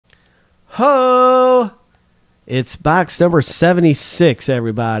Ho! It's box number 76,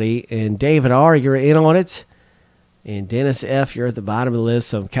 everybody. And David R., you're in on it. And Dennis F., you're at the bottom of the list.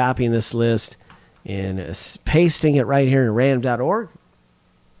 So I'm copying this list and pasting it right here in random.org.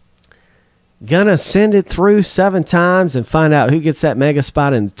 Gonna send it through 7 times and find out who gets that mega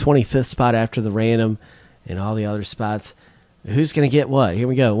spot in the 25th spot after the random and all the other spots. Who's gonna get what? Here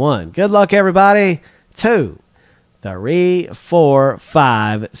we go. 1. Good luck, everybody. 2, 3, 4,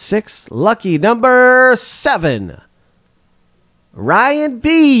 5, 6. Lucky number 7. Ryan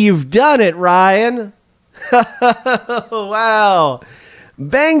B. You've done it, Ryan. Wow.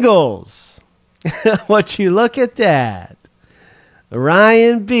 Bengals. What you look at that.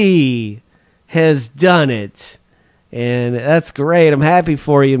 Ryan B. has done it. And that's great. I'm happy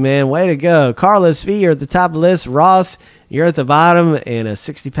for you, man. Way to go. Carlos V., you're at the top of the list. Ross, you're at the bottom. And a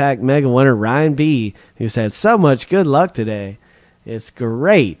 60-pack mega winner, Ryan B., who's had so much good luck today. It's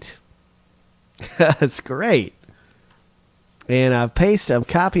great. It's great. And I'm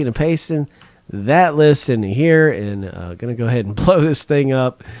copying and pasting that list in here. And going to go ahead and blow this thing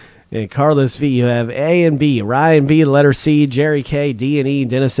up. And Carlos V., you have A and B. Ryan B., letter C. Jerry K., D and E.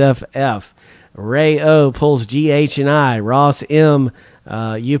 Dennis F., F. Ray O pulls G, H, and I. Ross M,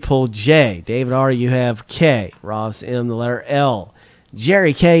 you pull J. David R, you have K. Ross M, the letter L.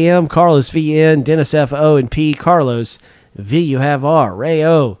 Jerry K, M. Carlos V, N. Dennis F, O, and P. Carlos V, you have R. Ray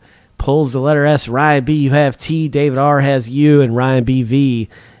O pulls the letter S. Ryan B, you have T. David R has U, and Ryan B, V.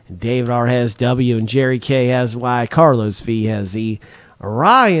 David R has W, and Jerry K has Y. Carlos V has Z.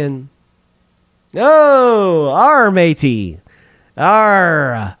 Ryan. Oh, R, matey.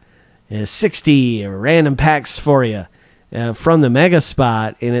 R. 60 random packs for you from the mega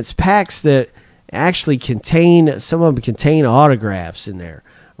spot, and it's packs that actually contain, some of them contain autographs in there.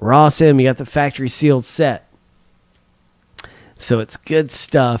 Ross M, you got the factory sealed set, so it's good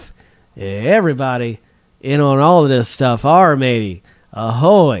stuff. Everybody in on all of this stuff. R, matey,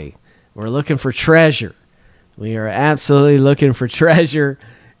 ahoy! We're looking for treasure. We are absolutely looking for treasure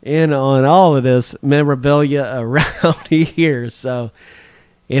in on all of this memorabilia around here. So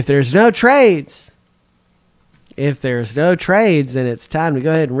if there's no trades, then it's time to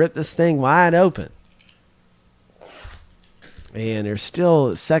go ahead and rip this thing wide open. And there's still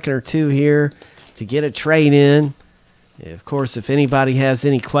a second or two here to get a trade in. Of course, if anybody has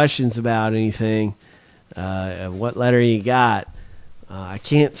any questions about anything, what letter you got, I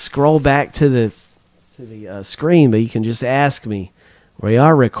can't scroll back to the screen, but you can just ask me. We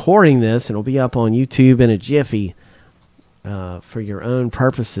are recording this, and it'll be up on YouTube in a jiffy. For your own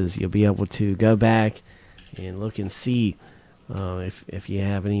purposes, you'll be able to go back and look and see if you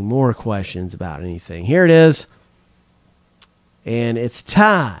have any more questions about anything. Here it is, and it's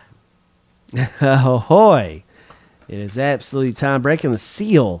time. Ahoy! It is absolutely time. Breaking the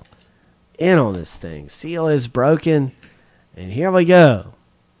seal in on this thing. Seal is broken, and here we go.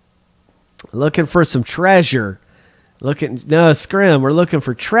 Looking for some treasure. No, Scrim, we're looking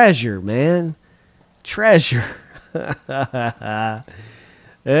for treasure, man. Treasure.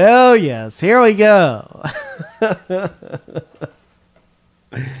 Oh yes, here we go.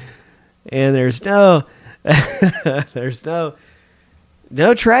 And there's no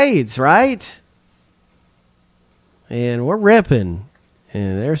trades, right? And we're ripping,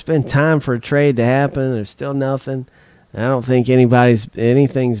 and there's been time for a trade to happen. There's still nothing. I don't think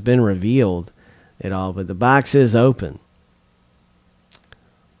anything's been revealed at all, but the box is open.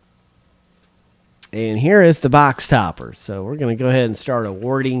 And here is the box topper. So we're going to go ahead and start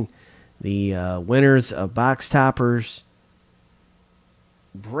awarding the winners of box toppers.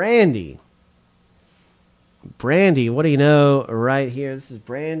 Brandy, what do you know right here? This is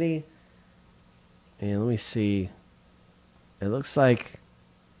Brandy. And let me see. It looks like,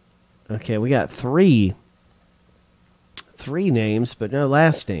 okay, we got three names, but no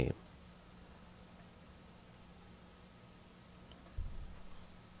last name.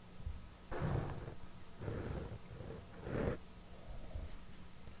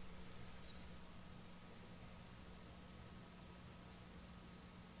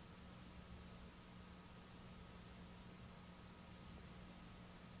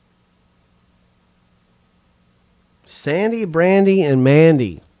 Sandy, Brandy, and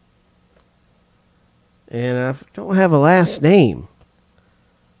Mandy. And I don't have a last name.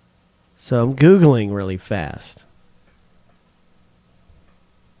 So I'm Googling really fast.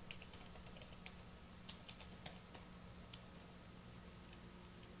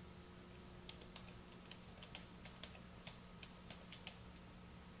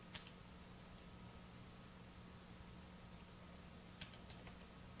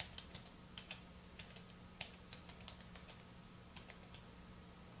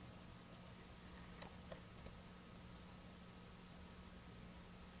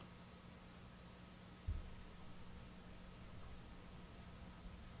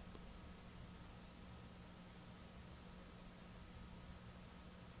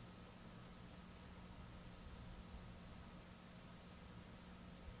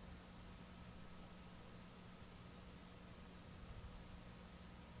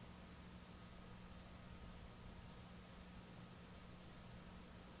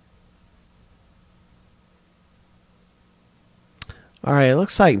 All right, it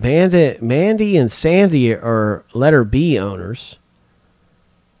looks like Mandy and Sandy are letter B owners.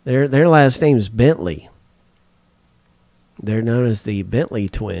 Their last name is Bentley. They're known as the Bentley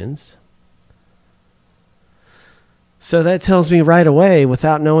twins. So that tells me right away,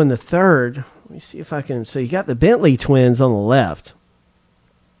 without knowing the third, let me see if I can. So you got the Bentley twins on the left.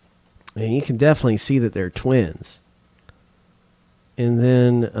 And you can definitely see that they're twins. And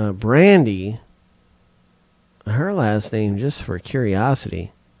then Brandy, her last name, just for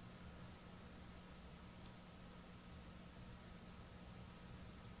curiosity.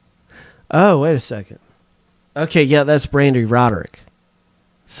 Oh, wait a second. Okay, yeah, that's Brandy Roderick.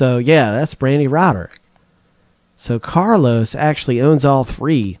 So, yeah, that's Brandy Roderick. So Carlos actually owns all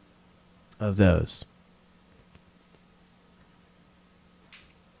three of those.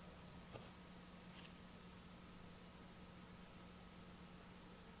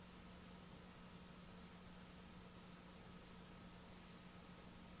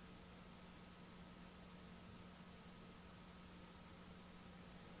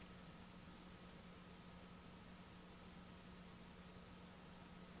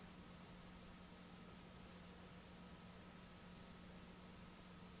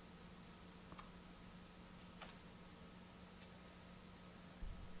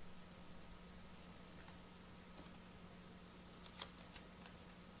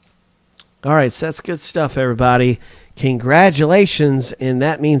 All right, so that's good stuff, everybody. Congratulations, and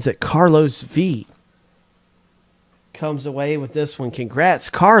that means that Carlos V comes away with this one. Congrats,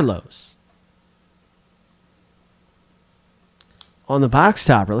 Carlos. On the box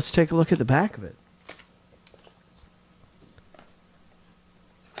topper, let's take a look at the back of it.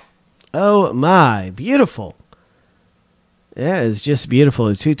 Oh, my. Beautiful. That is just beautiful.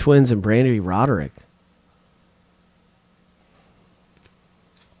 The two twins and Brandy Roderick.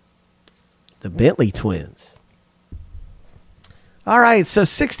 The Bentley twins. All right, so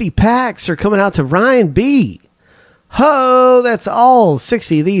 60 packs are coming out to Ryan B. Ho, that's all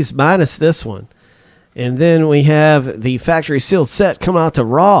 60 of these minus this one. And then we have the factory sealed set coming out to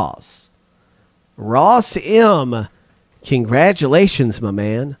Ross. Ross M. Congratulations, my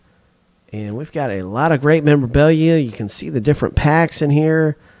man. And we've got a lot of great memorabilia. You can see the different packs in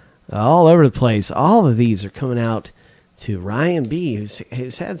here all over the place. All of these are coming out to Ryan B.,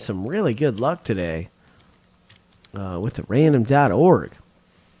 who's had some really good luck today with the random.org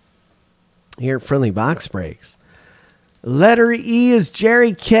here at Friendly Box Breaks. Letter E is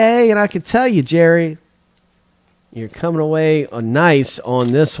Jerry K., and I can tell you, Jerry, you're coming away nice on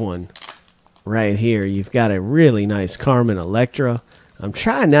this one right here. You've got a really nice Carmen Electra. I'm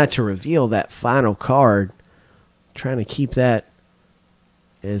trying not to reveal that final card. I'm trying to keep that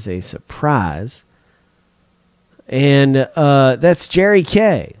as a surprise. And that's Jerry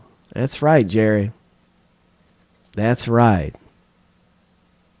K. That's right, Jerry. That's right.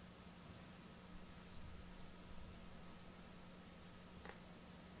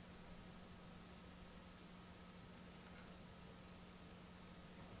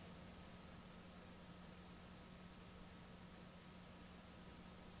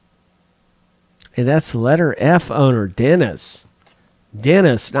 And that's letter F owner, Dennis.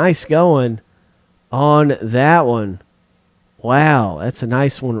 Dennis, nice going on that one. Wow, that's a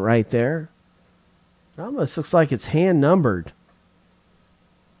nice one right there. It almost looks like it's hand numbered.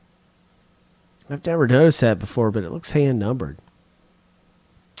 I've never noticed that before, but it looks hand numbered.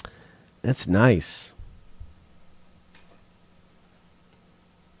 That's nice.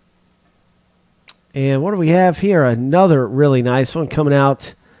 And what do we have here? Another really nice one coming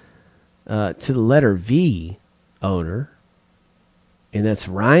out to the letter V owner. And that's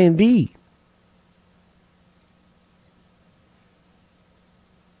Ryan B.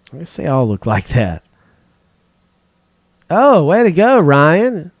 I guess they all look like that. Oh, way to go,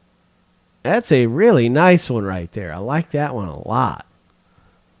 Ryan. That's a really nice one right there. I like that one a lot.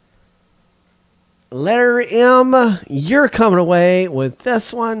 Letter M, you're coming away with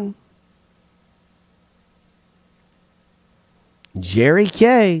this one. Jerry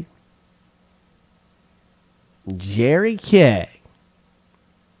K. Jerry K.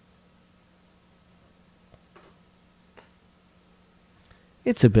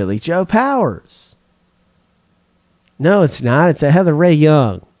 It's a Billy Joe Powers. No, it's not. It's a Heather Ray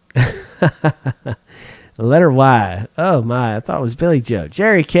Young. Letter Y. Oh, my. I thought it was Billy Joe.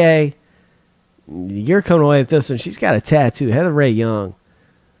 Jerry K. You're coming away with this one. She's got a tattoo. Heather Ray Young.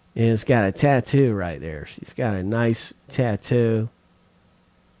 And it's got a tattoo right there. She's got a nice tattoo.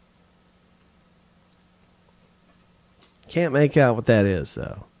 Can't make out what that is,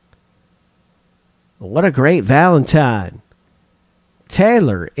 though. What a great Valentine.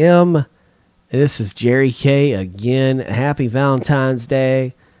 Taylor M. This is Jerry K again. Happy Valentine's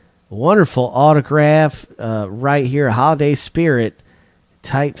Day. Wonderful autograph right here. Holiday spirit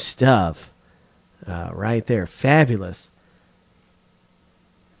type stuff right there. Fabulous.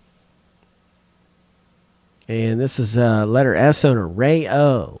 And this is letter S owner, Ray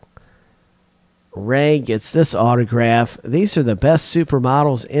O. Ray gets this autograph. These are the best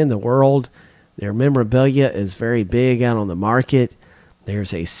supermodels in the world. Their memorabilia is very big out on the market.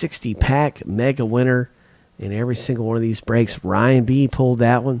 There's a 60-pack mega winner in every single one of these breaks. Ryan B. pulled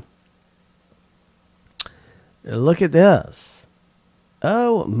that one. And look at this.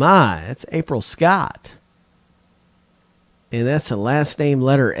 Oh, my. That's April Scott. And that's the last name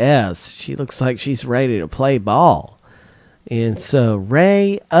letter S. She looks like she's ready to play ball. And so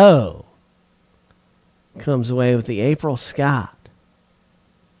Ray O. comes away with the April Scott.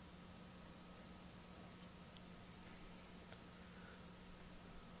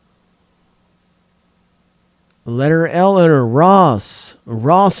 Letter L owner, Ross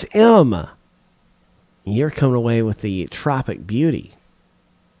M. You're coming away with the Tropic Beauty.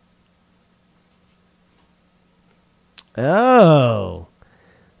 Oh,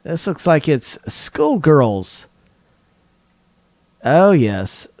 this looks like it's schoolgirls. Oh,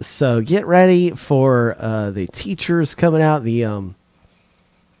 yes. So get ready for the teachers coming out. And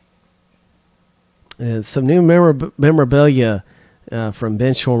some new memorabilia from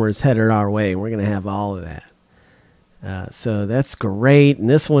Benchwarmer is headed our way. We're going to have all of that. So that's great. And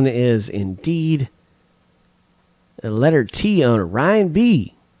this one is indeed a letter T owner, Ryan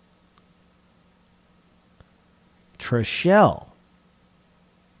B. Trishelle.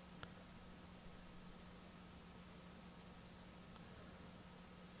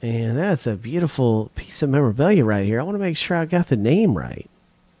 And that's a beautiful piece of memorabilia right here. I want to make sure I got the name right.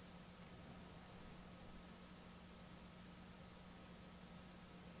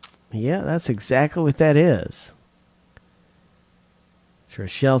 Yeah, that's exactly what that is.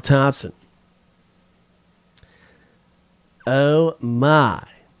 Trishelle Thompson. Oh, my.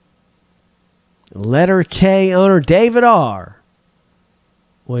 Letter K owner, David R.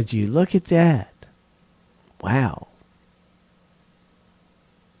 Would you look at that? Wow.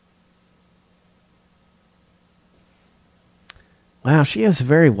 Wow, she has a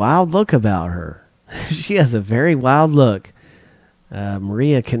very wild look about her. She has a very wild look.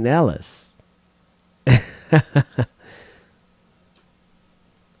 Maria Kanellis.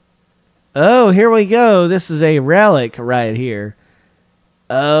 Oh, here we go. This is a relic right here.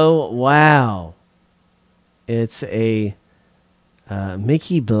 Oh, wow. It's a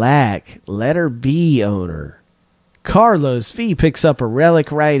Mickey Black, letter B owner. Carlos V picks up a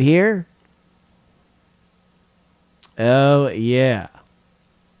relic right here. Oh, yeah.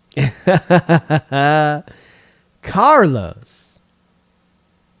 Carlos.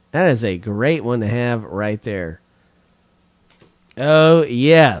 That is a great one to have right there. Oh,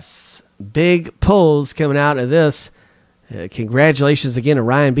 yes. Big pulls coming out of this. Congratulations again to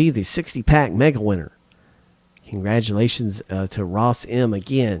Ryan B., the 60-pack mega winner. Congratulations to Ross M.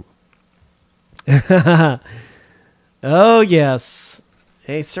 again. Oh, yes.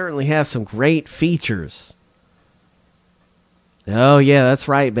 They certainly have some great features. Oh, yeah, that's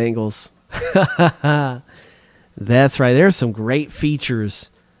right, Bengals. That's right. There's some great features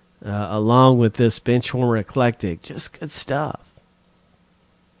along with this Benchwarmer Eclectic. Just good stuff.